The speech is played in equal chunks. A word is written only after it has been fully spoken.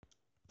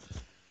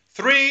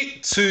Three,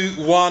 two,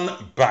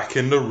 one, back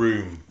in the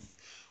room.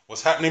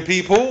 What's happening,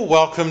 people?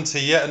 Welcome to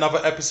yet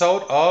another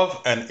episode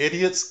of An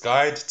Idiot's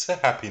Guide to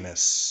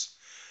Happiness.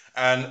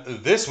 And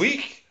this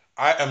week,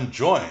 I am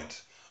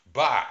joined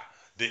by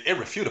the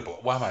irrefutable.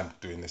 Why am I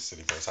doing this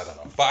silly voice? I don't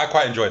know. But I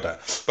quite enjoyed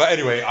that. But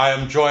anyway, I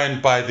am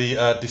joined by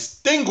the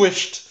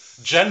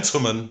distinguished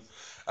gentleman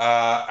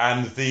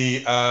and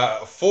the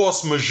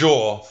force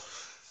majeure.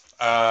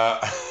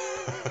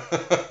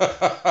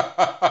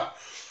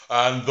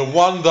 And the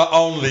one, the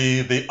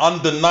only, the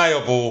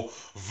undeniable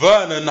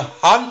Vernon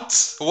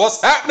Hunt.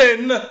 What's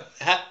happening?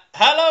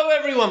 Hello,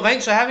 everyone.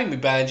 Thanks for having me,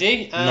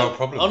 Banji. No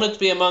problem. Honoured to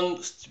be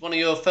amongst one of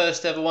your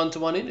first ever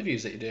one-to-one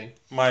interviews that you're doing.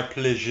 My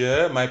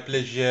pleasure, my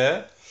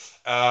pleasure.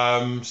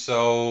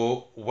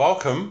 So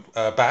welcome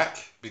back,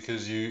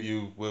 because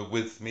you were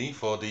with me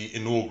for the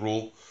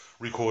inaugural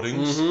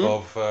recordings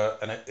of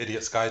An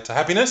Idiot's Guide to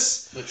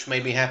Happiness. Which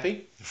made me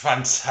happy.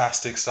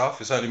 Fantastic stuff.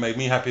 It certainly made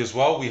me happy as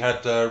well. We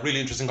had a really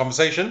interesting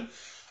conversation,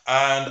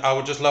 and I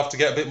would just love to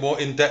get a bit more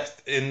in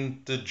depth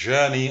in the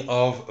journey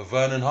of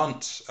Vernon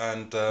Hunt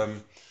and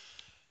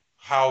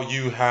how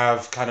you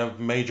have kind of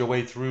made your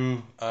way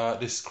through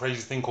this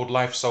crazy thing called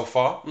life so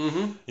far.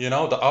 You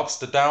know, the ups,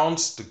 the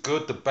downs, the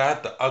good, the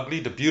bad, the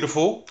ugly, the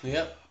beautiful.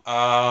 Yep.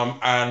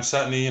 And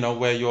certainly, you know,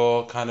 where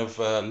your kind of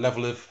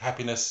level of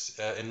happiness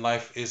in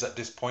life is at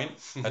this point,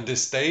 at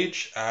this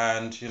stage,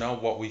 and, you know,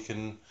 what we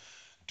can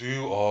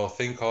do or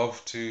think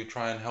of to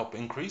try and help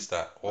increase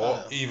that.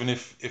 Or even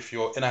if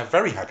you're in a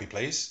very happy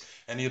place,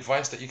 any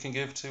advice that you can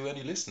give to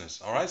any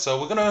listeners. All right, so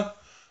we're gonna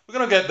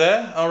get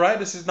there. All right,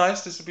 this is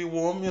nice. This will be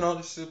warm. You know,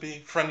 this will be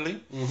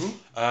friendly.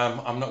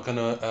 I'm not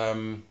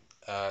gonna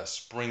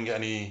spring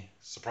any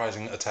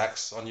surprising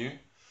attacks on you.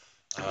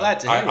 I'm glad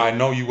to hear I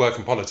know you work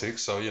in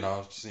politics, so you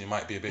know you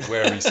might be a bit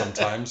wary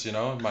sometimes. You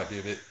know, might be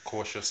a bit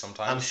cautious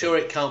sometimes. I'm sure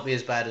it can't be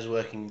as bad as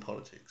working in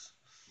politics.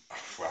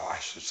 Well, I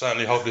should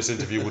certainly hope this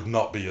interview would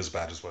not be as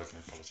bad as working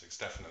in politics,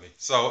 definitely.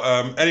 So,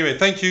 anyway,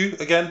 thank you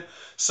again.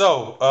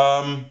 So,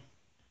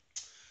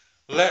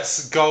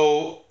 let's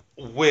go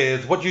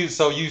with what you.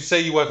 So you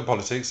say you work in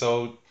politics.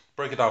 So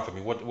break it down for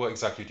me. What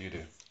exactly do you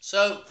do?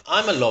 So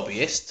I'm a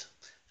lobbyist,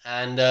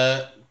 and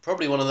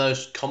probably one of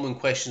those common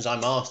questions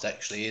I'm asked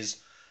actually is,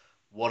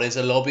 what is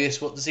a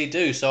lobbyist? What does he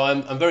do? So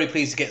I'm very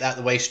pleased to get that out of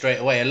the way straight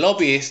away. A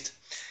lobbyist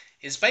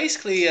is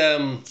basically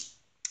a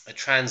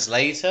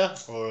translator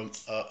or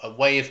a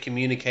way of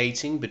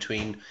communicating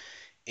between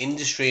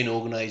industry and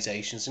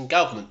organisations and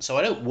government. So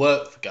I don't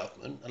work for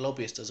government. A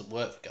lobbyist doesn't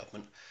work for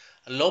government.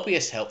 A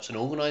lobbyist helps an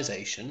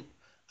organisation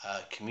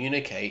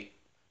communicate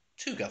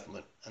to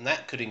government, and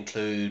that could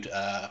include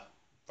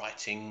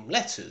writing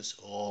letters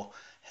or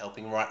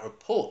helping write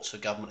reports for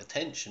government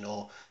attention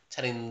or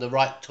telling them the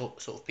right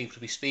sort of people to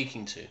be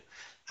speaking to.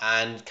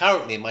 And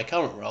currently, in my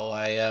current role,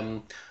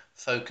 I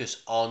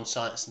focus on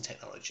science and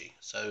technology.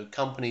 So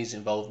companies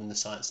involved in the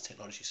science and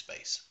technology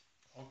space.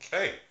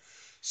 Okay.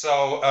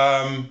 So,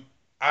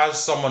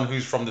 as someone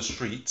who's from the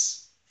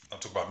streets, I'll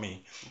talk about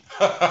me.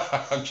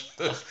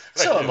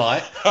 So am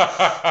I.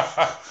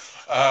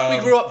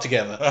 We grew up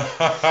together.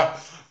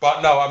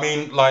 But no, I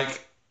mean,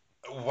 like,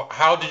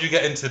 how did you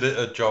get into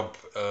the job,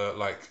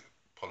 like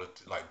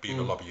being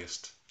a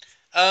lobbyist?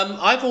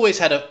 I've always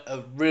had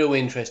a real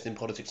interest in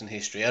politics and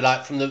history.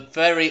 Like from the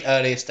very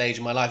earliest stage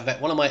of my life. In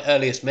fact, one of my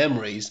earliest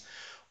memories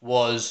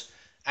was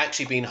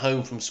actually being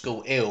home from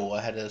school ill.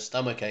 I had a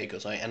stomach ache or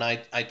something, and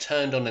I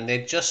turned on, and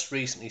they'd just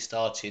recently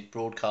started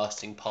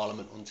broadcasting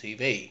Parliament on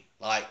TV.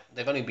 Like,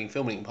 they've only been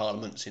filming in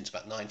Parliament since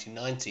about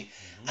 1990.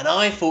 And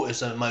I thought it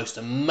was the most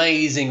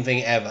amazing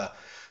thing ever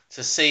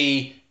to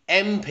see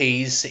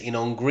MPs sitting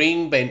on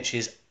green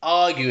benches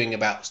arguing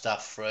about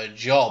stuff for a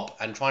job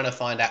and trying to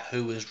find out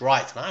who was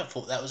right. And I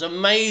thought that was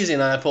amazing.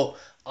 And I thought,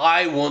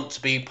 I want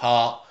to be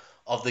part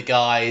of the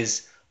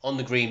guys on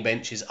the green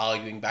benches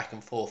arguing back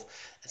and forth.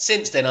 And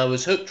since then, I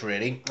was hooked,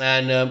 really.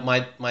 And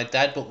my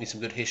dad bought me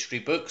some good history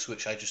books,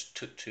 which I just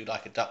took to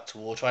like a duck to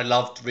water. I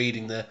loved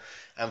reading the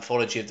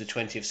anthology of the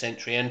 20th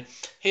century and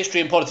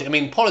history and politics. I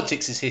mean,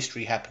 politics is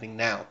history happening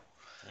now.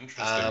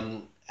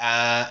 Interesting.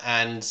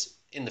 And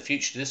in the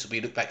future, this will be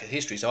a look back at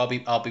history. So I'll be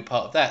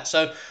part of that.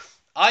 So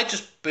I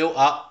just built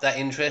up that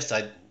interest.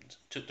 I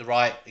took the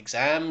right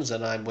exams,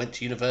 and I went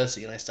to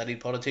university and I studied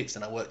politics.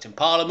 Then I worked in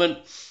Parliament.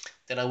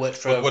 Then I worked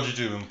for. What did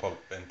you do in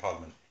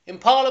Parliament? In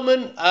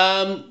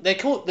Parliament, they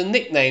call it, the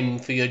nickname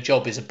for your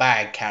job is a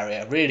bag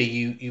carrier. Really,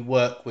 you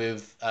work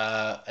with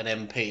an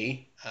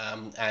MP,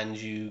 and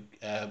you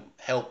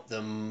help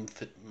them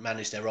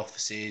manage their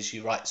offices.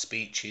 You write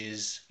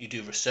speeches. You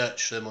do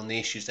research for them on the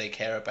issues they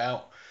care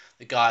about.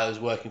 The guy I was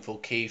working for,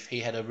 Keith,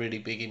 he had a really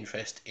big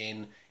interest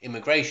in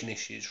immigration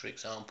issues, for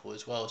example,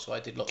 as well. So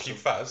I did lots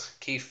Keith of... Faz?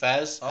 Keith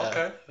Faz.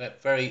 Okay.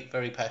 Very,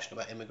 very passionate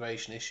about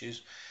immigration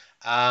issues.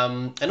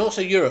 And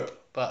also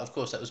Europe, but of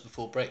course that was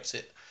before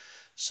Brexit.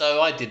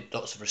 So I did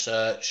lots of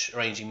research,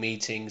 arranging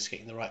meetings,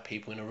 getting the right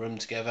people in a room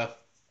together.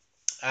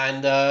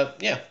 And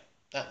yeah,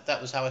 that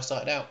was how I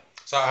started out.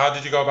 So how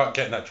did you go about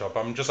getting that job?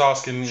 I'm just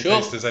asking in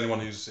Sure. case there's anyone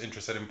who's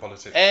interested in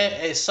politics.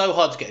 It's so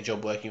hard to get a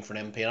job working for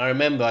an MP. And I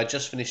remember I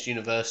just finished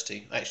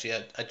university.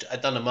 Actually,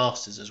 I'd done a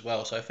master's as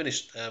well. So I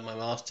finished my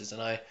master's, and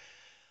I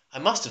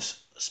must have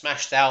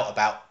smashed out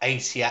about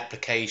 80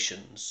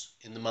 applications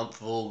in the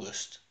month of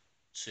August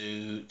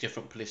to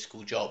different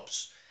political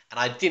jobs. And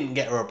I didn't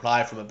get a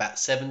reply from about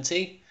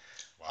 70.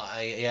 Wow.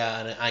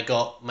 And I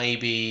got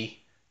maybe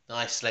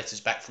nice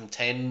letters back from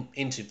 10,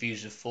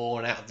 interviews of 4,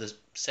 and out of the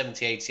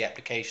 70, 80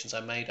 applications I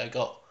made, I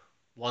got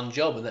one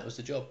job, and that was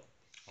the job.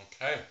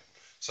 Okay.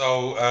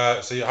 So,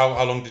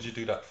 how long did you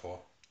do that for?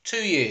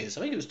 2 years.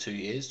 I think it was 2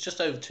 years, just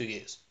over 2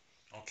 years.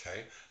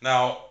 Okay.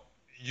 Now,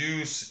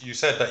 you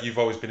said that you've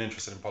always been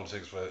interested in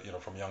politics for,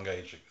 from a young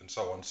age and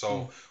so on. Mm.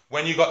 So,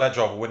 when you got that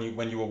job, or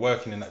when you were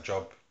working in that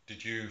job,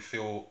 did you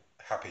feel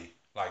happy?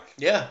 Like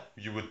Yeah.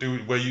 you would do?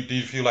 Do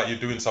you feel like you're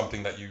doing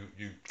something that you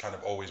kind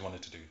of always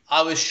wanted to do?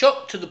 I was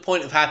shocked to the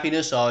point of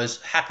happiness. I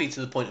was happy to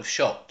the point of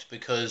shocked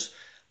because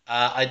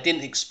I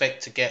didn't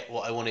expect to get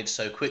what I wanted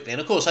so quickly.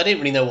 And of course, I didn't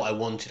really know what I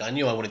wanted. I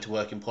knew I wanted to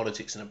work in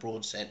politics in a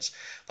broad sense.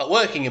 But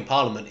working in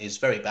Parliament is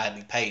very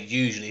badly paid,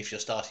 usually, if you're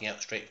starting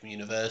out straight from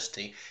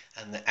university.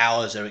 And the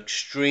hours are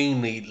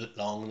extremely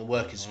long and the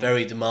work is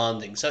very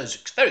demanding. So it's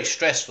very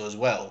stressful as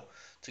well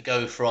to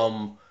go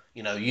from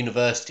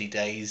university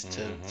days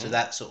to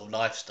that sort of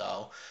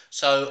lifestyle.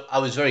 So I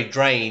was very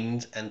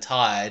drained and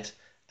tired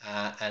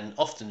and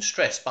often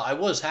stressed, but I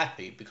was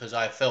happy because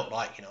I felt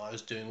like I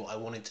was doing what I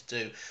wanted to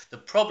do. The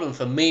problem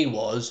for me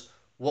was,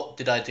 what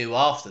did I do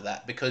after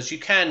that? Because you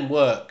can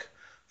work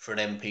for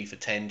an MP for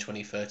 10,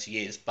 20, 30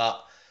 years,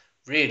 but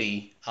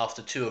really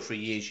after 2 or 3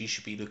 years you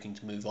should be looking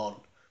to move on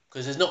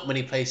because there's not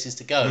many places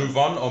to go. Move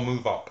on or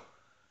move up?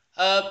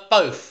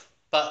 Both,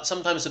 but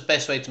sometimes the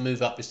best way to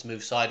move up is to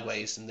move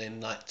sideways and then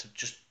like to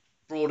just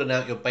broaden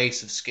out your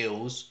base of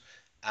skills,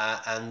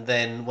 and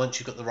then once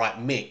you've got the right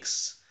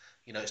mix,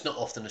 it's not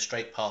often a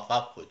straight path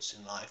upwards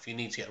in life. You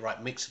need to get the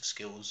right mix of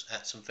skills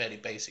at some fairly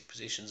basic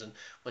positions, and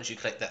once you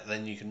collect that,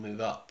 then you can move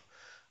up.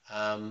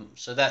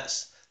 So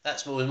that's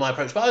what was my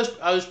approach. But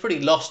I was pretty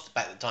lost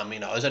back at the time.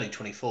 I was only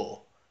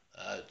 24,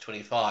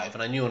 25,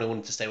 and I knew I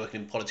wanted to stay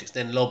working in politics.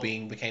 Then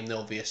lobbying became the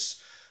obvious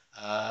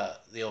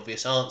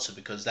answer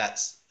because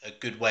that's a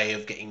good way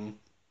of getting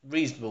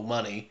reasonable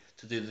money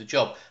to do the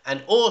job.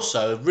 And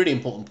also, a really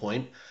important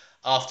point,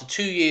 after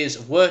 2 years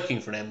of working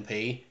for an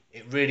MP,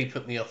 it really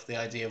put me off the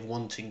idea of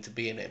wanting to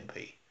be an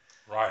MP.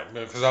 Right,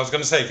 because I was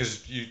going to say,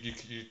 because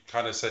you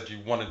kind of said you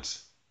wanted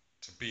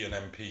to be an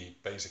MP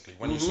basically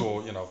when you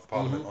saw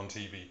Parliament on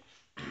TV.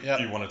 Yeah.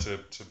 You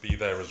wanted to be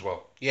there as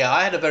well. Yeah,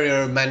 I had a very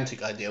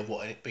romantic idea of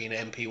what being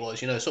an MP was.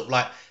 Sort of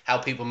like how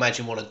people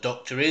imagine what a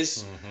doctor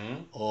is,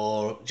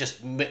 or just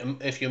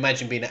if you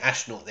imagine being an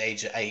astronaut at the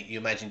age of 8, you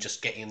imagine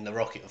just getting in the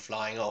rocket and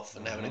flying off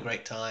and having a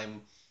great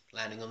time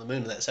landing on the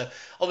moon and that. So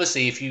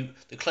obviously,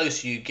 the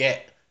closer you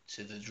get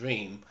to the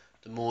dream,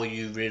 the more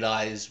you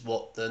realise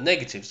what the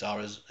negatives are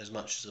as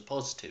much as the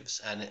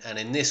positives. And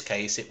in this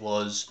case, it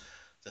was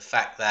the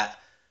fact that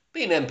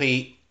being an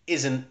MP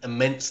isn't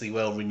immensely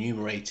well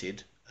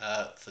remunerated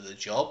for the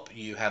job.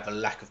 You have a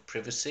lack of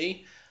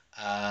privacy,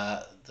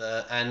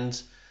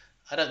 and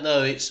I don't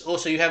know. It's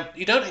also you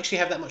don't actually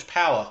have that much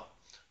power,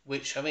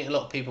 which I think a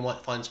lot of people might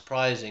find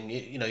surprising.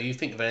 You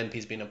think of an MP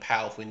as being a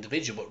powerful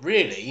individual, but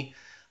really,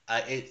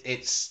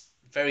 it's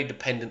very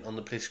dependent on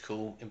the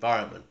political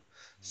environment.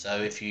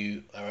 So if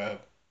you are a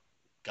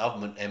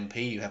government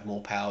MP, you have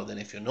more power than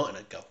if you're not in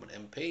a government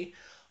MP.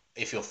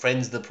 If you're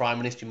friends with the Prime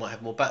Minister, you might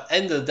have more. But at the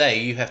end of the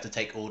day, you have to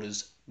take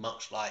orders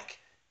much like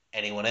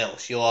anyone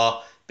else.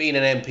 Being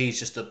an MP is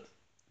just a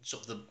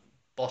sort of the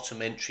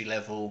bottom entry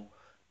level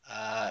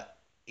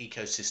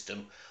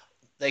ecosystem.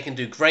 They can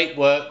do great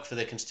work for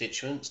their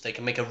constituents. They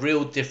can make a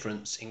real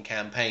difference in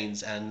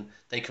campaigns, and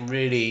they can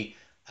really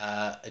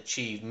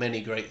achieve many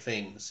great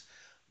things.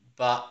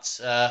 But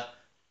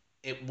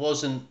it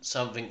wasn't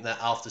something that,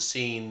 after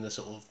seeing the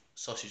sort of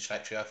sausage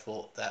factory, I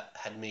thought that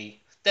had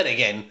me. Then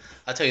again,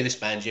 I tell you this,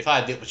 Manji, if I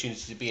had the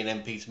opportunity to be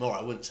an MP tomorrow,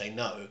 I wouldn't say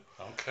no.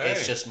 Okay.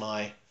 It's just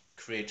my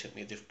career took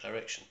me a different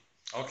direction.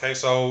 Okay,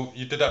 so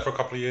you did that for a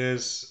couple of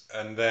years,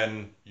 and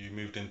then you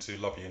moved into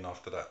lobbying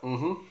after that.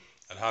 Mm-hmm.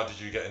 And how did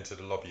you get into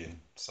the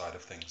lobbying side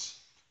of things?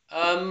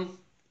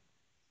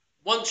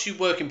 Once you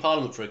work in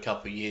Parliament for a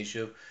couple of years,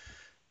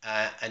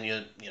 and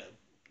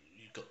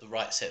you've got the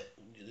right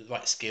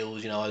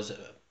skills. I was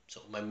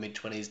sort of my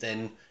mid-20s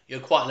then. You're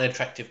quite an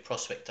attractive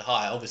prospect to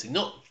hire. Obviously,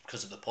 not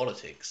because of the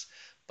politics,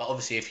 but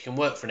obviously if you can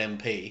work for an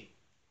MP,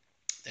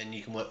 then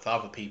you can work for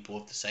other people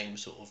of the same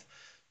sort of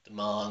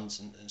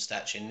demands and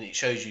stature, and it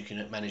shows you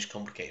can manage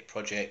complicated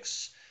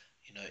projects.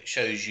 It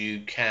shows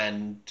you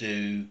can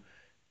do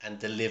and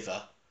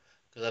deliver.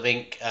 Because I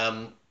think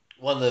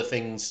one of the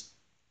things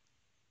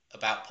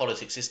about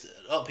politics is that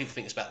a lot of people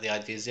think it's about the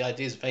ideas.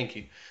 Thank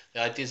you.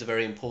 The ideas are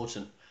very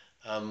important,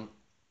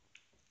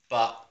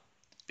 but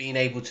being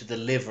able to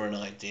deliver an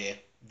idea,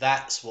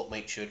 that's what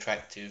makes you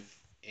attractive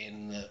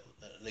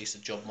at least the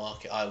job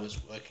market I was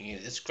working in.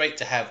 It's great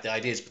to have the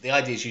ideas, but the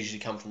ideas usually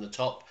come from the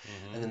top,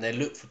 and then they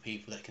look for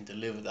people that can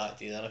deliver the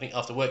idea. And I think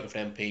after working for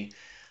an MP,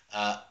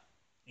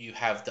 you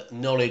have the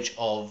knowledge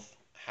of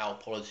how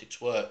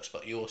politics works,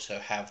 but you also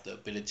have the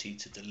ability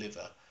to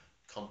deliver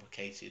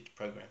complicated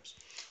programs.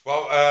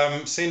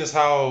 Well, seeing as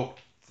how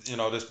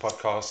this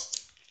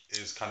podcast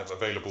is kind of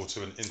available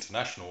to an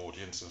international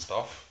audience and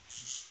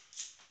stuff,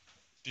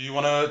 do you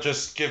want to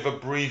just give a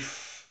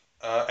brief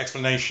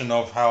explanation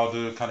of how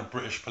the kind of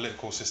British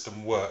political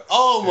system works?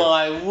 Oh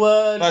my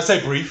word! I say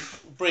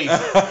brief. Brief.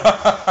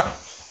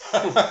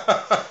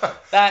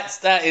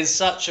 That is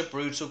such a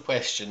brutal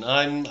question.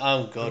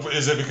 Oh god.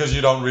 Is it because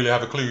you don't really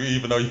have a clue,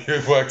 even though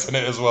you've worked in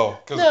it as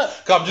well? No.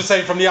 I'm just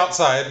saying from the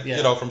outside,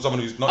 Yeah. from someone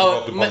who's not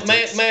involved in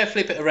politics. May I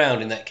flip it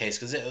around in that case,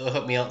 because it will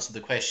help me answer the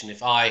question.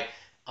 If I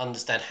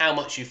understand how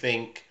much you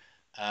think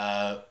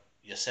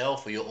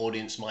yourself or your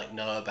audience might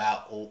know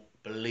about or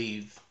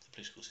believe the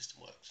political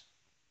system works.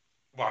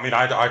 Well, I mean,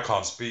 I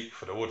can't speak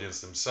for the audience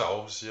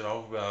themselves. I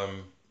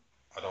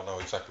don't know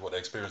exactly what their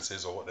experience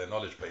is or what their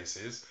knowledge base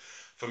is.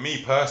 For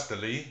me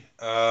personally,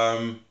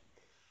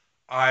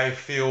 I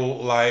feel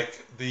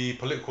like the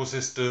political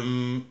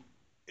system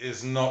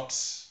is not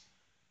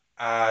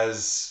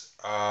as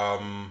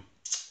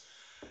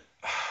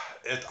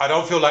I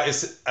don't feel like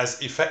it's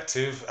as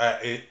effective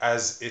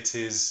as it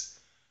is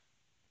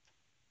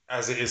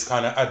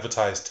kind of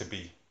advertised to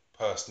be.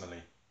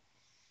 Personally,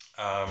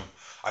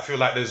 I feel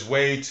like there's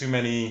way too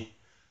many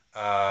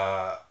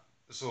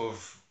sort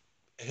of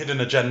hidden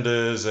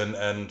agendas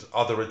and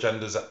other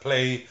agendas at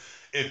play.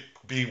 It'd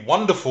be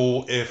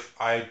wonderful if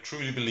I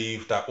truly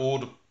believe that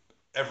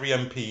every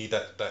MP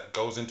that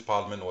goes into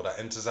Parliament or that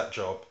enters that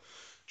job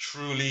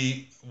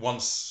truly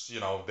wants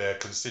their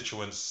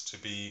constituents to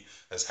be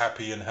as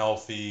happy and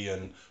healthy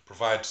and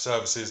provide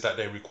services that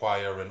they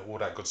require and all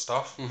that good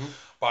stuff.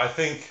 But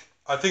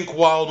I think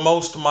while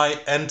most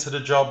might enter the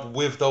job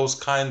with those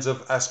kinds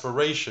of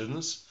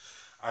aspirations,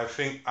 I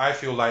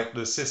feel like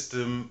the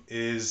system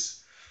is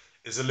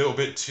a little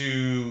bit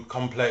too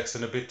complex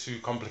and a bit too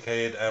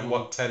complicated. And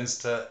what tends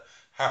to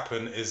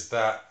happen is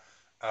that,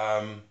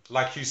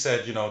 like you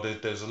said,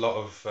 there's a lot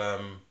of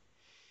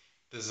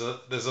there's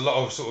a lot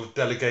of sort of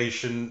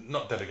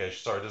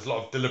there's a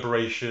lot of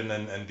deliberation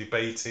and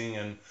debating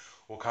and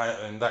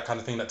that kind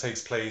of thing that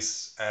takes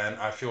place. And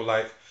I feel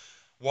like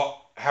what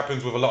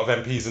happens with a lot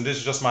of MPs, and this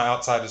is just my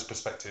outsider's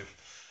perspective,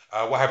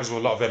 what happens with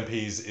a lot of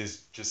MPs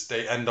is just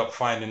they end up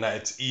finding that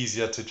it's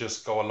easier to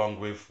just go along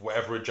with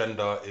whatever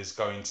agenda is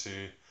going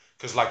to,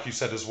 because like you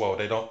said as well,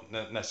 they don't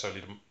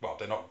necessarily, well,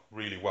 they're not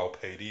really well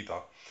paid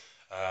either.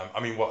 I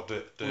mean, what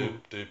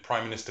the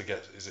Prime Minister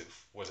gets,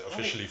 was it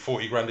officially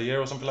 40 grand a year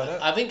or something like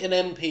that? I think an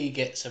MP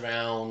gets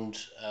around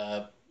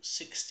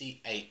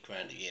 68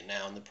 grand a year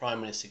now, and the Prime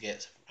Minister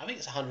gets, I think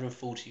it's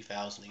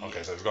 140,000 a year.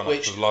 Okay, so it's gone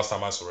up to the last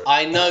time I saw it.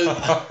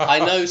 I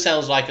know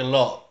sounds like a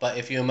lot, but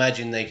if you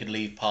imagine they could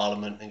leave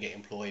Parliament and get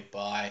employed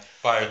by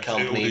a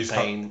company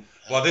paying...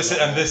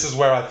 this is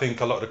where I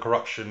think a lot of the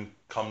corruption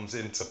comes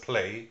into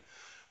play,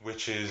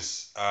 which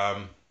is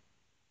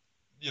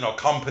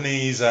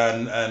companies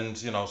and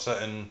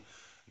certain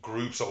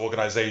groups or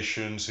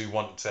organizations who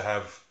want to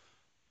have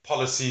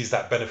policies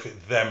that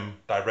benefit them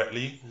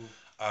directly.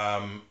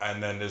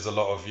 And then there's a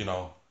lot of,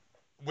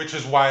 which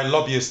is why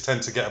lobbyists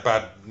tend to get a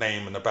bad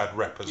name and a bad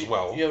rep as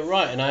well. You're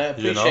right, and I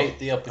appreciate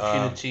the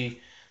opportunity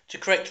to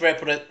correct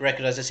the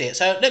record as I see it.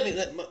 So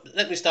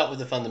let me start with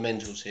the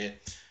fundamentals here.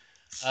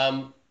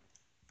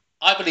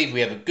 I believe we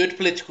have a good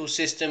political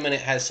system and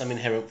it has some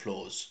inherent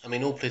flaws. I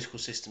mean, all political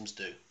systems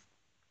do.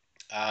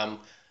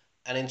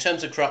 And in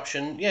terms of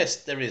corruption,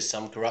 yes, there is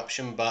some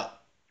corruption,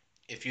 but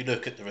if you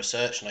look at the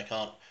research, and I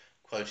can't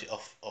quote it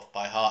off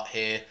by heart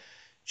here,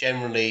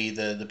 generally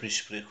the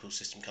British political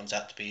system comes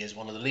out to be as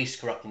one of the least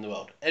corrupt in the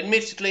world.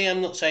 Admittedly,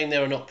 I'm not saying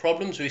there are not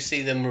problems. We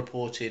see them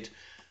reported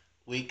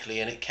weekly,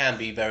 and it can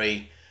be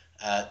very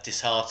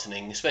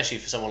disheartening, especially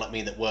for someone like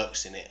me that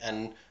works in it.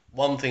 And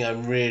one thing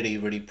I'm really,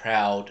 really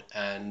proud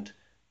and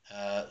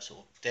sort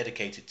of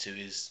dedicated to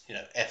is,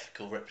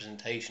 ethical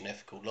representation,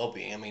 ethical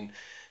lobbying. I mean,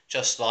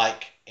 just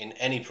like in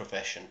any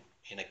profession,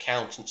 in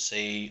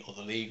accountancy or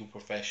the legal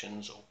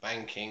professions or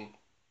banking,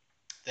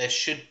 there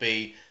should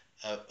be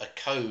a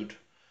code,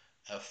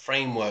 a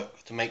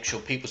framework to make sure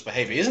people's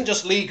behaviour isn't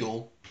just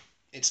legal,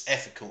 it's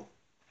ethical.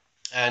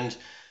 And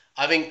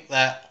I think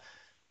that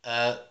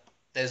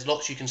there's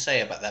lots you can say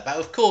about that. But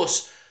of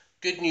course,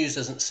 good news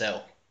doesn't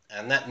sell.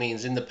 And that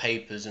means in the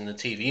papers and the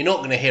TV, you're not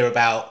going to hear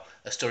about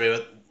a story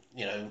of,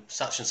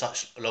 such and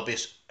such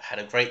lobbyist had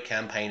a great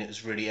campaign, it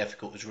was really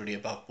ethical, it was really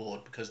above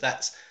board, because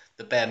that's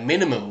the bare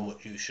minimum of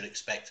what you should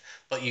expect.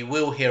 But you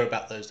will hear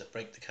about those that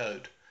break the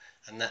code,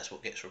 and that's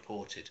what gets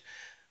reported.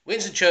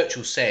 Winston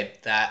Churchill said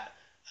that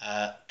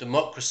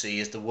democracy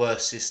is the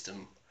worst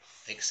system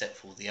except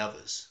for the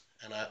others,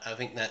 and I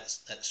think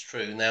that's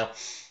true. Now,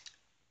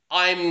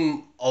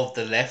 I'm of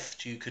the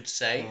left, you could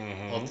say,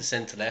 of the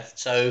centre left,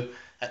 so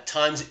at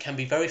times it can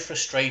be very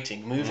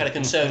frustrating. We've had a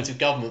Conservative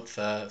government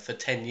for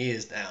 10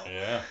 years now.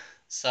 Yeah.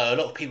 So a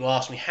lot of people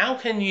ask me, how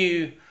can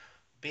you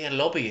be a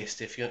lobbyist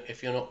if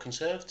you're not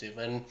conservative?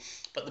 And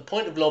but the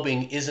point of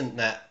lobbying isn't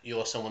that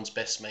you're someone's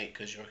best mate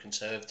because you're a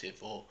conservative,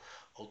 or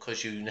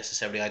because you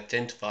necessarily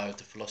identify with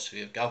the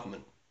philosophy of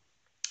government.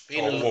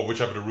 Being a, Or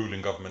whichever the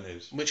ruling government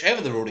is.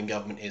 whichever the ruling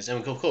government is,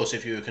 and of course,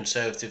 if you were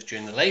conservative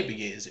during the Labour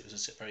years, it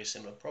was a very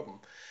similar problem.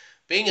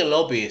 Being a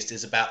lobbyist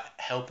is about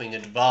helping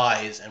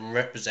advise and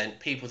represent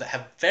people that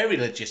have very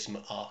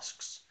legitimate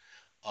asks,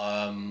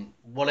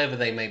 whatever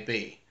they may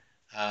be.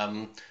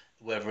 Um,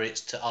 Whether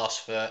it's to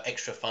ask for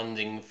extra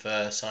funding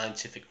for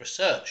scientific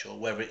research, or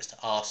whether it's to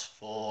ask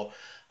for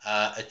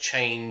a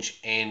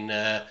change in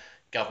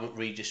government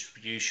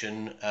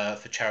redistribution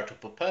for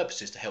charitable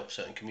purposes to help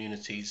certain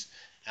communities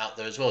out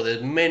there as well.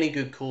 There's many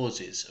good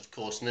causes, of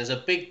course, and there's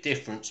a big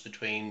difference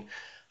between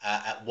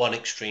at one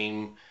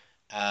extreme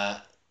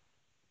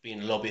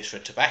being a lobbyist for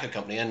a tobacco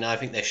company, and I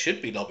think there should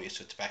be lobbyists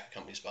for tobacco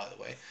companies, by the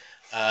way,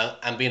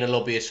 and being a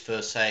lobbyist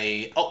for,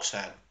 say,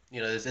 Oxfam.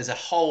 There's a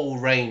whole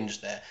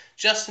range there.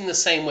 Just in the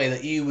same way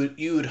that you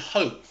would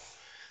hope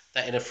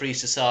that in a free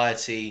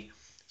society,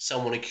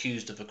 someone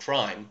accused of a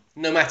crime,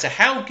 no matter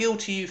how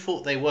guilty you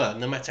thought they were,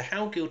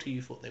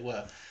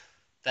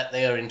 that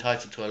they are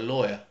entitled to a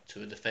lawyer,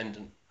 to a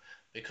defendant,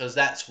 because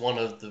that's one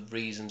of the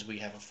reasons we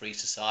have a free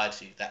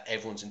society, that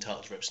everyone's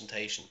entitled to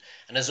representation.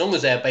 And as long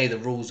as they obey the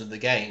rules of the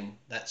game,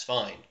 that's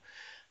fine.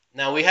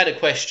 Now, we had a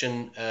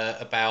question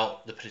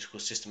about the political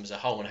system as a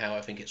whole and how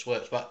I think it's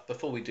worked. But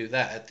before we do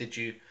that, did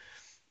you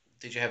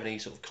have any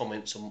sort of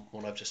comments on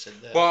what I've just said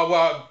there?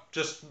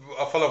 Just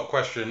a follow-up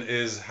question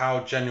is, how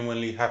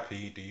genuinely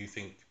happy do you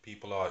think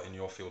people are in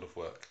your field of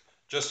work?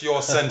 Just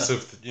your sense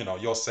of,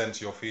 your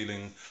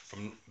feeling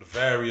from the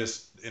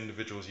various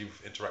individuals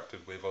you've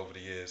interacted with over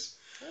the years.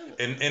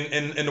 In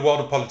the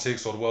world of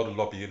politics or the world of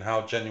lobbying,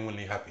 how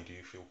genuinely happy do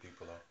you feel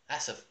people are?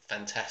 That's a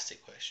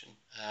fantastic question.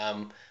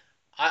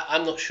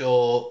 I'm not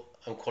sure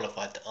I'm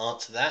qualified to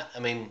answer that. I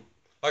mean,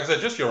 like I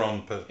said, just your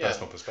own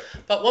personal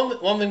perspective. But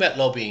one thing about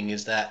lobbying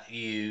is that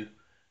you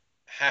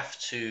have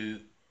to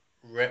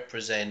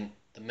represent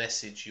the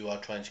message you are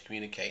trying to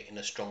communicate in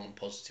a strong and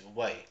positive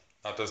way.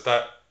 Now,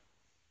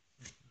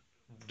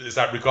 is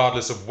that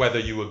regardless of whether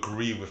you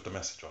agree with the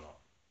message or not?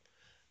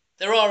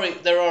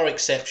 There are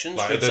exceptions.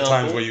 Like, for are there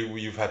example, times where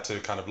you've had to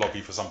kind of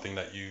lobby for something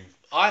that you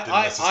I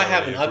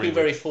haven't. I've agree been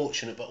very with?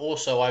 fortunate, but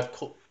also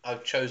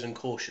I've chosen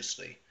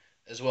cautiously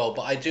as well.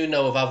 But I do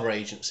know of other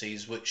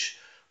agencies which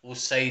will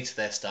say to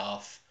their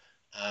staff,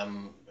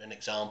 an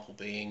example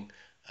being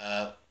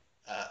a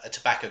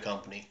tobacco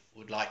company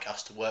would like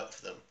us to work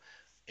for them.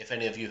 If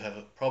any of you have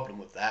a problem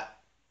with that,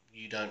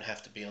 you don't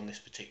have to be on this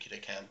particular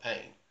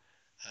campaign.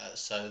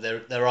 So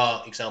there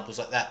are examples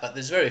like that, but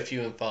there's very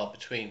few and far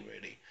between,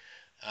 really.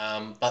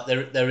 But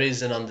there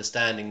is an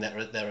understanding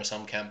that there are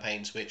some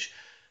campaigns which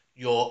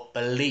your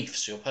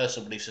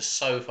personal beliefs, are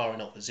so far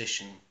in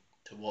opposition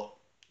to what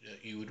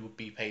you would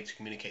be paid to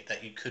communicate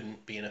that you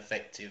couldn't be an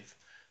effective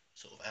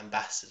sort of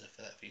ambassador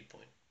for that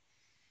viewpoint.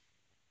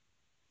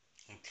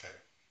 Okay.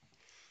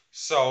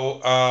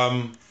 So,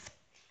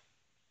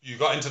 you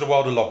got into the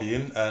world of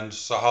lobbying, and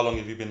so how long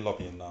have you been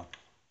lobbying now?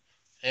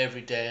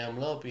 Every day I'm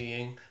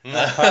lobbying.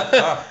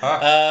 I've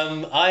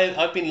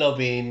been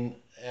lobbying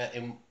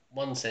in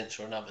one sense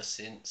or another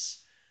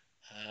since,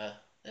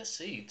 let's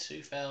see,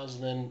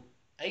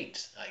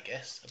 2008, I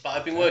guess. But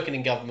I've been working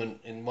in government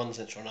in one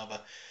sense or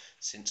another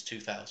since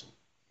 2000.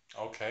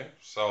 Okay,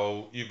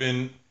 so you've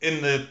been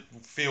in the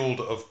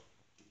field of,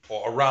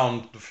 or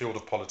around the field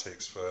of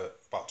politics for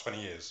about 20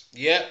 years.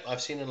 Yeah,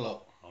 I've seen a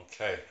lot.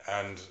 Okay,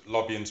 and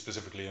lobbying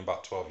specifically in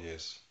about 12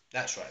 years.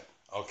 That's right.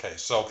 Okay,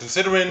 so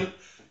considering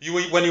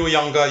when you were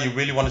younger, you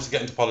really wanted to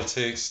get into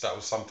politics, that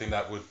was something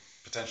that would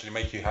potentially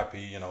make you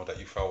happy, that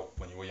you felt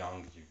when you were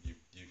young,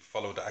 you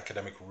followed the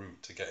academic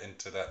route to get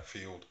into that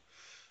field.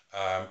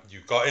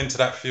 You got into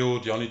that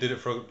field, you only did it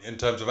in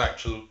terms of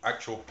actual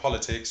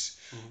politics.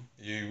 Mm-hmm.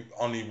 You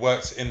only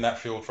worked in that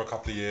field for a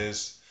couple of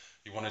years.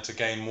 You wanted to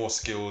gain more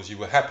skills. You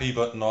were happy,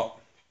 but not.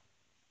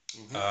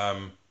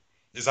 Mm-hmm.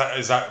 Is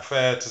that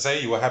fair to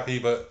say? You were happy,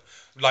 but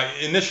like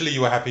initially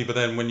you were happy, but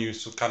then when you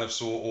kind of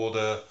saw all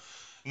the,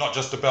 not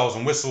just the bells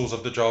and whistles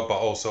of the job, but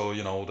also I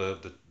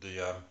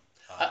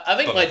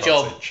think my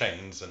job,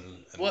 chains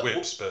and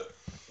whips, but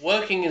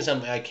working in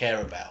something I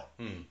care about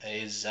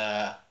is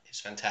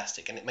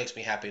fantastic, and it makes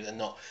me happy.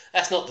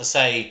 That's not to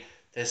say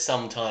there's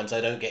sometimes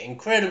I don't get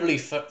incredibly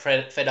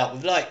fed up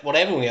with, like what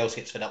everyone else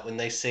gets fed up when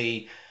they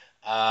see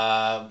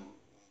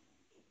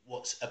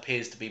what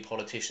appears to be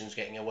politicians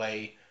getting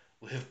away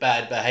with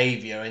bad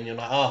behaviour, and you're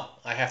like, oh,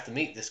 I have to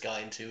meet this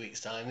guy in 2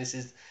 weeks' time. This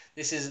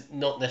is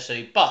not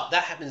necessarily, but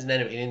that happens in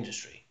any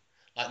industry.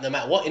 Like no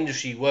matter what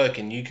industry you work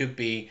in, you could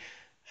be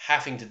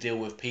having to deal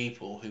with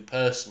people who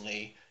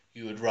personally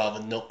you would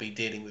rather not be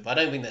dealing with. I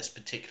don't think that's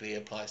particularly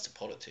applies to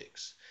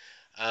politics.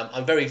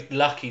 I'm very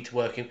lucky to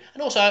work in,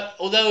 and also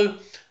although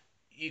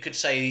you could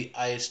say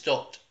I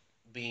stopped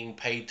being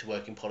paid to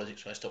work in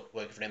politics when I stopped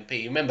working for an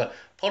MP. Remember,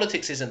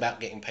 politics isn't about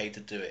getting paid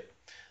to do it.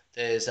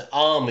 There's an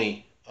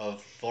army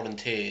of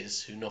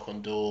volunteers who knock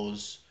on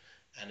doors,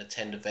 and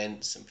attend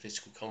events and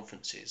political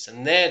conferences.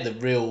 And they're the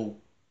real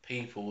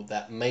people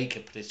that make a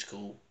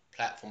political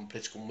platform,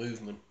 political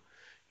movement.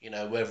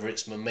 Whether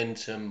it's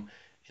momentum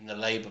in the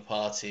Labour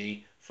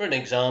Party, for an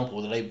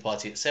example, the Labour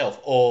Party itself,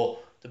 or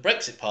the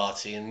Brexit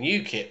Party and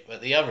UKIP at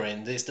the other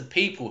end. It's the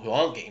people who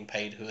aren't getting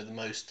paid who are the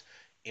most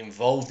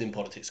involved in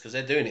politics because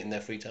they're doing it in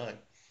their free time.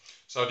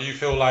 So do you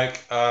feel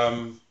like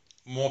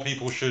more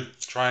people should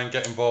try and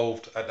get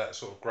involved at that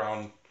sort of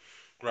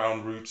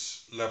ground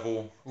roots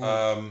level?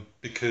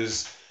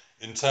 Because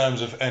in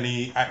terms of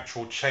any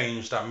actual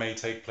change that may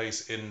take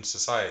place in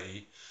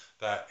society,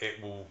 that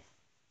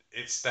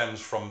it stems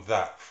from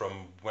that,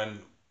 from when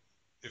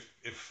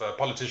if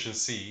politicians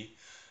see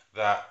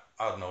that,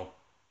 I don't know,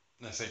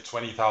 let's say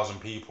 20,000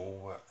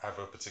 people have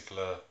a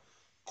particular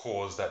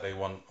cause that they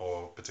want,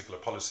 or particular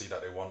policy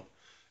that they want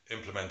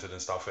implemented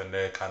and stuff, and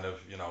they're kind of,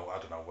 I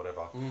don't know,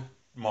 whatever,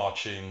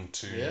 marching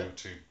to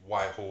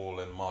Whitehall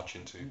and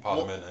marching to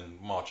Parliament and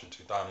marching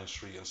to Downing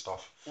Street and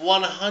stuff.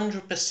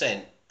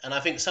 100%. And I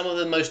think some of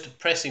the most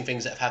depressing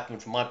things that have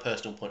happened from my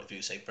personal point of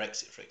view, say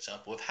Brexit, for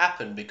example, have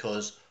happened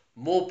because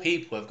more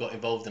people have got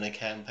involved in a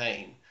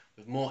campaign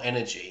with more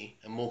energy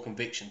and more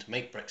conviction to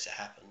make Brexit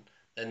happen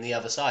than the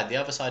other side. The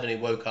other side only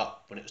woke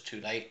up when it was too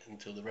late,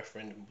 until the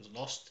referendum was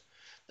lost.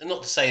 And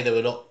not to say there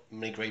were not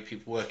many great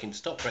people working to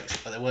stop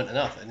Brexit, but there weren't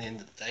enough at the end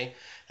of the day,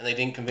 and they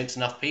didn't convince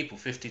enough people.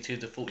 52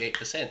 to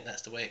 48%.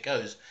 That's the way it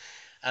goes.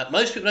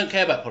 Most people don't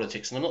care about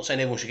politics, and I'm not saying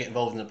everyone should get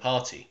involved in the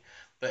party.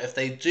 But if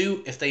they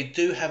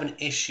do have an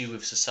issue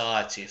with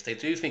society, if they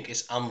do think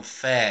it's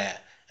unfair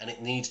and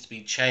it needs to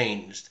be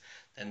changed,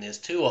 then there's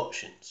two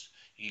options.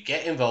 You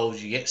get involved,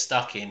 you get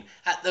stuck in.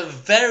 At the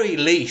very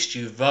least,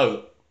 you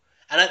vote.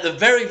 And at the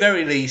very,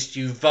 very least,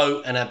 you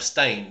vote and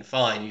abstain.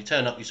 Fine, you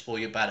turn up, you spoil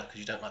your ballot because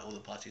you don't like all the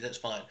parties. That's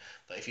fine.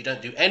 But if you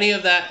don't do any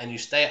of that and you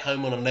stay at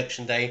home on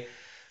election day,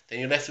 then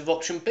you're left with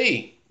option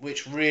B,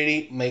 which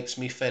really makes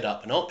me fed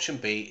up. And option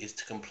B is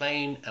to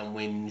complain and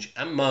whinge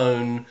and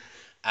moan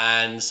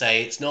and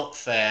say it's not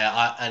fair,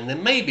 and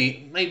then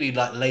maybe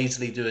like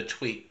lazily do a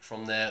tweet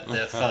from their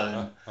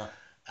phone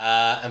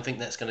and think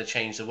that's going to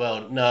change the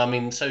world. No, I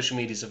mean, social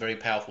media is a very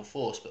powerful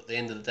force, but at the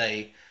end of the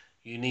day,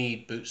 you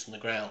need boots on the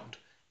ground,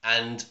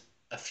 and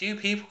a few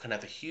people can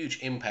have a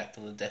huge impact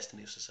on the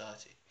destiny of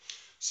society.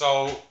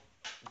 So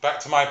back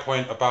to my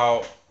point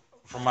about,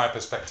 from my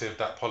perspective,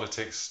 that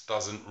politics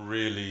doesn't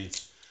really,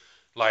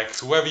 like,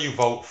 whoever you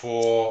vote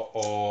for,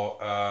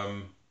 or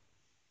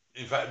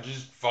in fact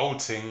just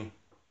voting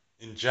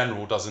in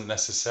general doesn't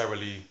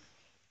necessarily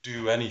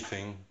do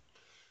anything.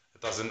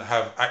 It doesn't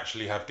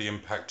actually have the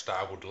impact that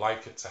I would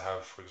like it to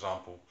have, for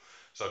example.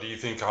 So do you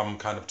think I'm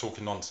kind of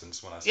talking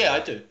nonsense when I say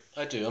that?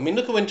 I do. I mean,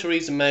 look at when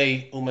Theresa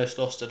May almost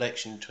lost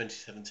election in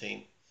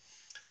 2017.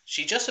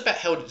 She just about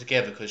held it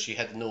together because she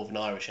had the Northern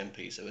Irish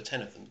MPs. There were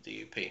 10 of them, the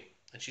DUP,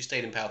 and she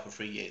stayed in power for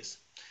 3 years.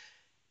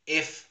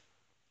 If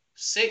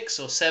 6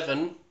 or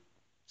 7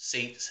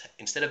 seats,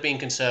 instead of being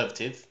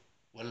Conservative,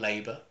 were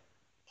Labour,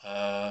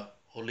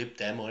 or Lib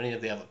Dem, or any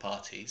of the other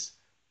parties,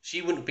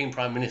 she wouldn't have been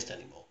Prime Minister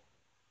anymore.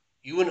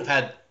 You wouldn't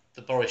have had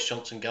the Boris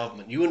Johnson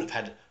government. You wouldn't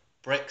have had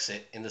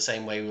Brexit in the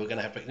same way we were going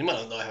to have Brexit. You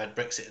might not have had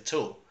Brexit at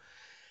all.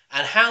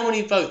 And how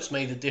many votes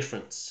made a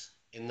difference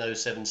in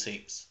those 7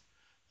 seats?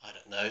 I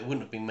don't know. It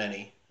wouldn't have been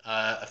many.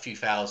 A few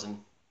thousand.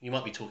 You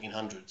might be talking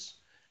hundreds.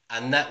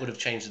 And that would have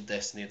changed the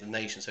destiny of the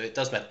nation. So it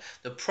does matter.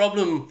 The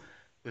problem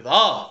with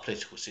our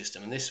political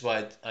system, and this is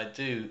why I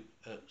do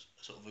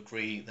sort of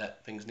agree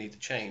that things need to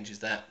change, is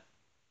that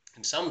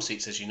in some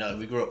seats, as you know,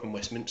 we grew up in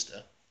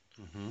Westminster.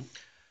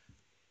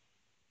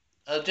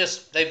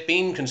 They've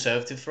been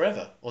Conservative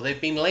forever, or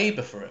they've been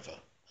Labour forever.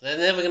 They're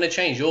never going to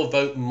change. Your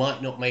vote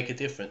might not make a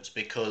difference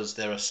because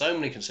there are so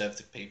many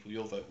Conservative people.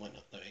 Your vote might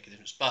not make a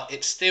difference, but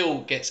it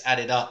still gets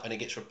added up and it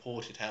gets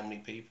reported how many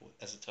people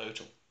as a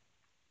total.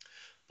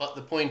 But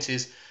the point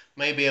is,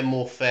 maybe a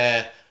more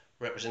fair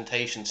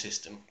representation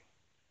system,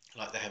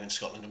 like they have in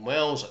Scotland and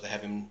Wales, like they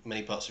have in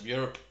many parts of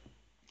Europe,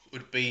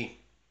 would be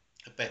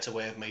a better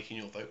way of making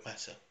your vote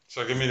matter.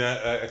 So give me an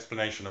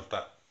explanation of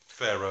that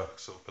fairer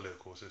sort of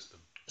political system.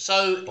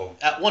 So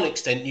at one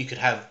extent, you could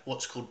have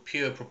what's called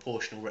pure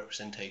proportional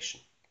representation.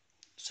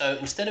 So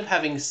instead of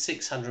having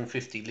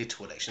 650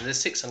 little elections, there's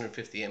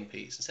 650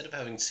 MPs. Instead of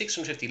having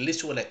 650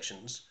 little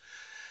elections,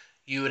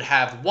 you would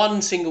have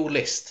one single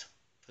list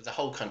for the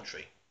whole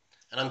country.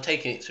 And I'm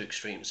taking it to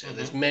extremes here.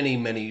 There's many,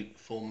 many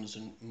forms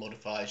and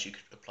modifiers you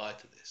could apply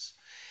to this.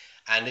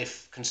 And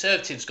if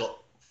Conservatives got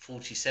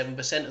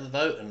 47% of the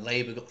vote and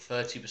Labour got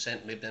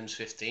 30%, Lib Dems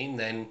 15%,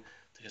 then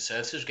the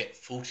Conservatives get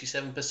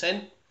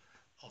 47%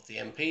 of the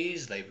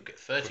MPs, Labour get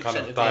 30% kind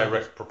of of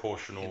direct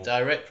proportional.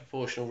 Direct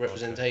proportional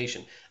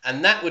representation. Okay.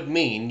 And that would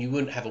mean you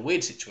wouldn't have a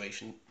weird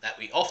situation that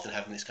we often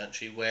have in this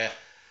country where,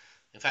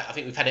 in fact, I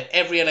think we've had it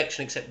every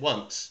election except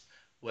once,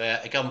 where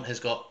a government has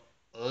got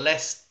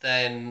less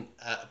than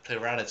a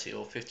plurality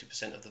or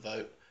 50% of the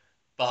vote,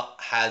 but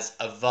has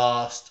a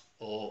vast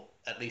or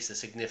at least a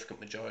significant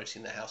majority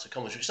in the House of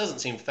Commons, which doesn't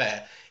seem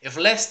fair. If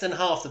less than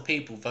half the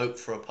people vote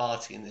for a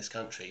party in this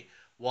country,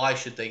 Why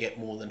should they get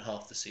more than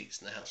half the seats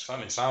in the House?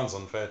 Certainly sounds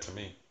unfair to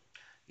me.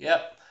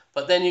 Yep.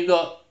 But then you've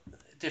got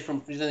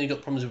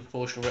problems with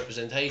proportional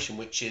representation,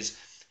 which is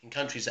in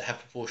countries that have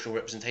proportional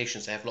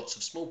representations, they have lots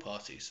of small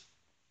parties.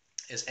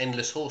 It's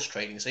endless horse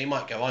trading. So you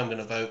might go, I'm going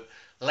to vote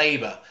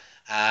Labour,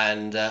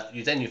 and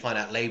you find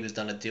out Labour's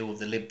done a deal with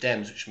the Lib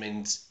Dems, which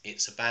means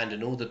it's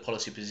abandoned all the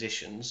policy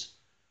positions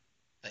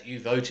that you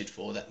voted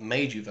for that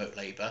made you vote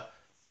Labour,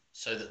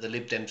 so that the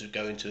Lib Dems would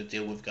go into a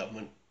deal with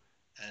government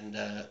and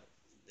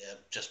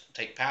just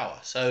take power.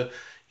 So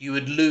you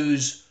would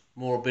lose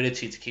more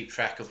ability to keep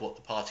track of what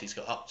the parties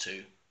got up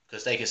to,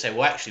 because they could say,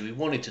 well, actually, we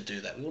wanted to do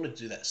that. We wanted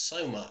to do that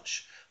so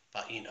much,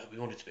 but we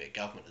wanted to be a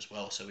government as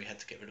well, so we had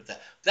to get rid of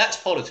that. That's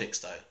politics,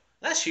 though.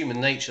 That's human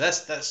nature.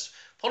 That's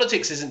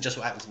politics. Isn't just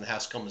what happens in the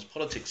House of Commons.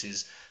 Politics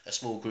is a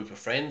small group of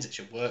friends. It's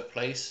your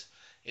workplace.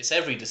 It's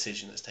every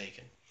decision that's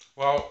taken.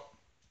 Well,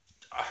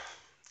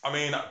 I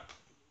mean,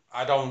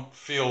 I don't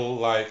feel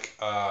like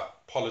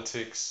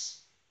politics.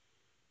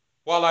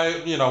 While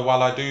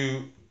I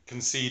do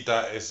concede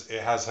that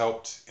it has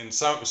helped in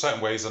certain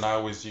ways, and I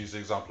always use the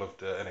example of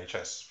the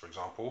NHS, for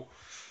example,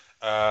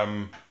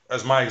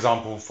 as my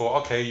example for,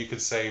 okay, you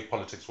could say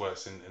politics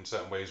works in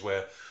certain ways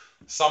where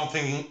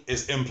something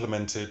is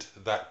implemented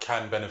that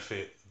can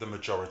benefit the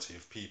majority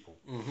of people.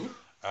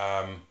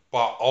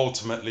 But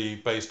ultimately,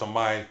 based on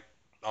my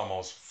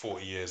almost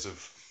 40 years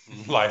of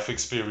life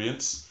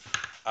experience,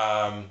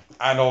 and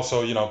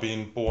also,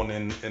 being born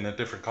in a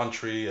different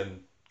country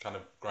and kind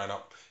of growing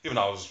up, even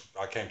though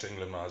I came to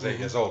England when I was 8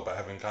 years old, but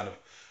having kind of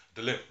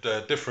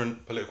the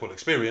different political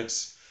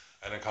experience,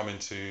 and then coming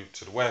to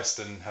the West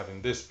and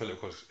having this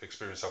political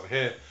experience over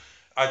here,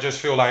 I just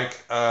feel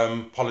like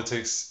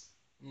politics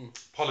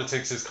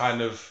is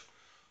kind of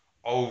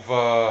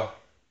overhyped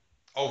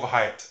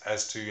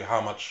as to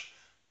how much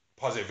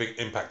positive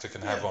impact it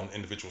can have on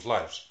individuals'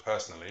 lives,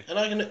 personally. And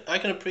I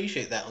can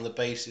appreciate that on the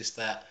basis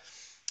that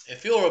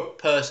if you're a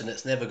person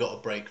that's never got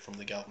a break from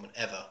the government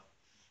ever,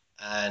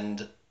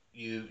 and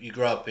you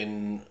grow up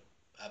in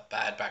a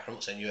bad background, I'm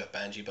not saying you have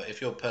Banji, but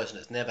if you're a person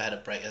that's never had a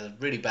break, has a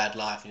really bad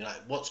life, and you're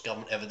like, what's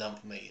government ever done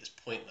for me? It's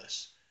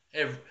pointless.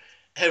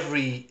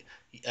 Every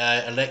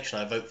election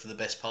I vote for the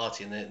best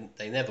party, and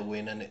they never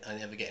win, and I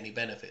never get any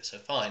benefit, so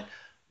fine.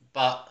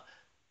 But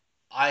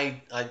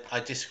I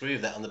disagree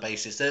with that on the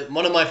basis that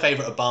one of my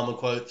favourite Obama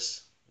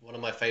quotes,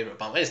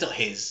 it's not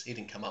his, he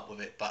didn't come up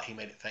with it, but he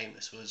made it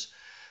famous, was,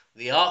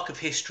 the arc of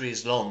history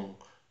is long,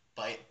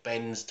 but it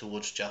bends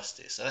towards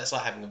justice. So that's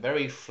like having a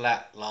very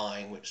flat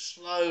line, which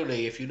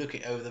slowly, if you look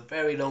at it over the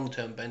very long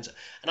term, bends.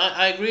 And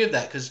I agree with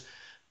that, because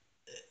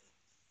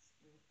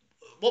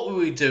what were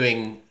we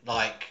doing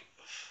like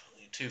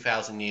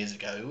 2,000 years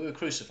ago? We were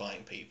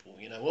crucifying people.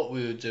 What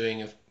we were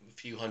doing a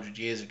few hundred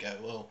years ago,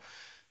 well,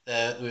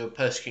 we were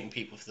persecuting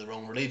people for the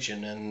wrong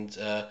religion, and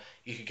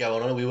you could go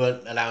on and we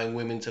weren't allowing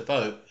women to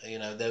vote.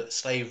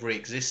 Slavery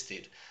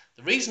existed.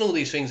 The reason all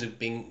these things have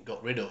been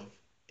got rid of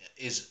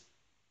is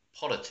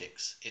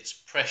politics. It's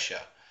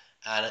pressure,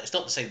 and it's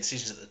not to say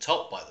decisions at the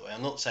top, by the way.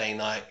 I'm not saying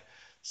like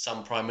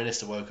some prime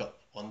minister woke up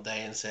one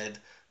day and said,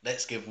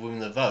 let's give women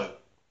the vote.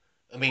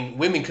 I mean,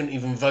 women couldn't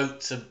even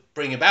vote to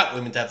bring about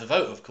women to have the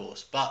vote, of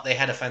course, but they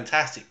had a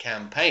fantastic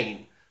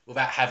campaign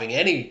without having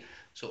any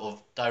sort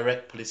of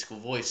direct political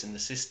voice in the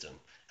system,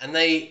 and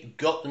they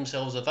got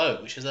themselves a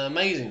vote, which is an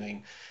amazing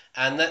thing.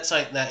 And that's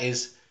something that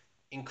is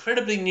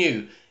incredibly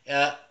new,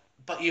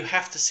 but you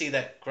have to see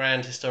that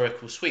grand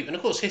historical sweep. And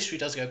of course, history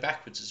does go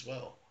backwards as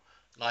well.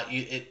 Like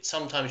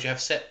sometimes you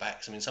have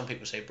setbacks. I mean, some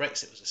people say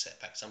Brexit was a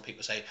setback. Some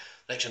people say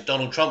the election of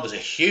Donald Trump was a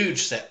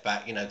huge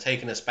setback.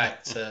 Taking us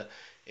back to,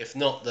 if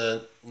not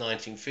the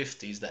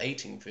 1950s, the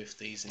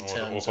 1850s in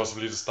terms or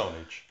possibly the Stone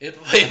Age.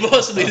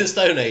 Possibly the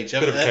Stone Age.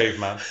 Bit of a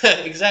caveman.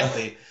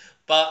 Exactly.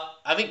 But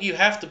I think you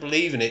have to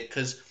believe in it,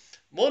 because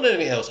more than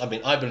anything else, I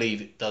mean, I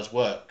believe it does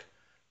work.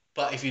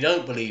 But if you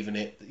don't believe in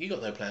it, you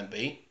got no plan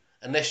B.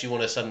 Unless you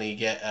want to suddenly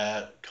get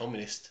a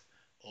communist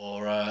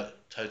or a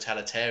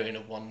totalitarian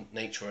of one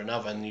nature or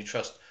another, and you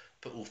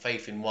put all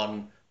faith in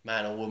one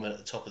man or woman at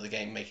the top of the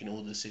game making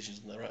all the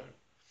decisions on their own.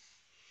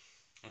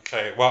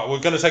 Okay, well, we're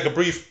going to take a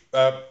brief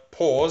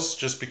pause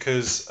just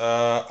because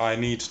I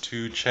need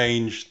to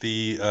change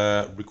the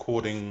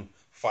recording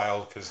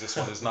file, because this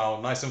one is now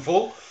nice and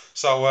full.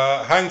 So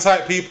hang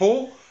tight,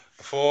 people,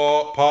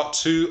 for part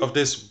 2 of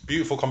this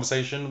beautiful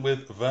conversation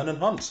with Vernon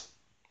Hunt.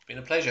 It's been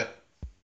a pleasure.